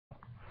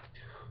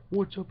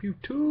What's up,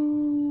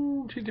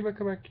 YouTube? Today I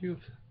come back to you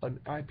with an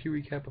IP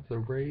recap of the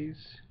Rays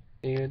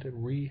and a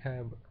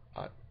Rehab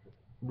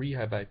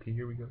IP.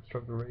 Here we go.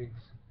 Start the Rays.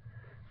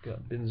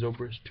 Got Ben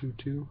Zobrist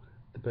 2-2,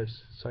 the best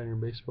signer in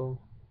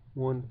baseball.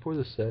 One for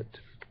the set,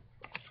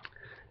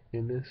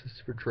 and this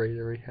is for trade.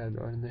 I already had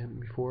on him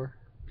before.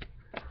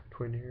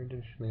 20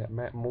 heritage. I got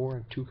Matt Moore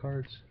on 2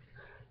 cards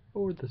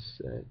for the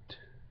set,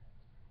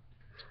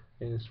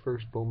 and his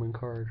first Bowman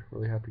card.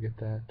 Really happy to get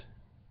that.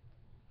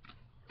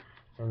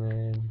 And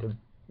then the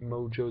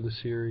Mojo, the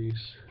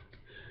series,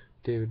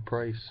 David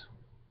Price,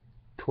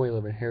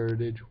 2011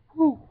 Heritage,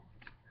 woo!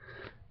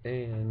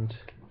 And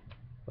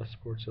a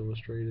Sports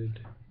Illustrated.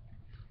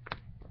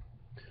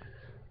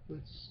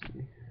 Let's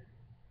see.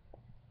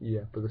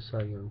 Yeah, for the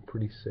Cy Young,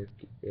 pretty sick.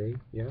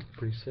 Yeah,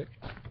 pretty sick.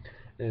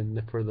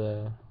 And for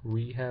the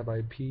Rehab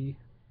IP,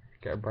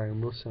 got Brian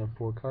Wilson on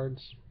 4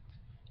 cards.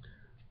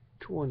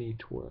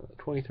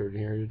 2013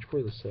 Heritage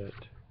for the set.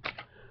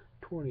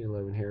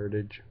 2011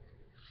 Heritage.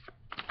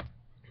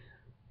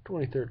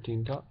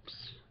 2013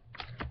 Tops,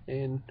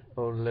 and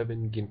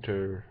 11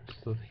 Ginter.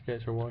 So thank you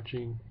guys for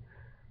watching.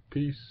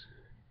 Peace.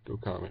 Go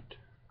comment.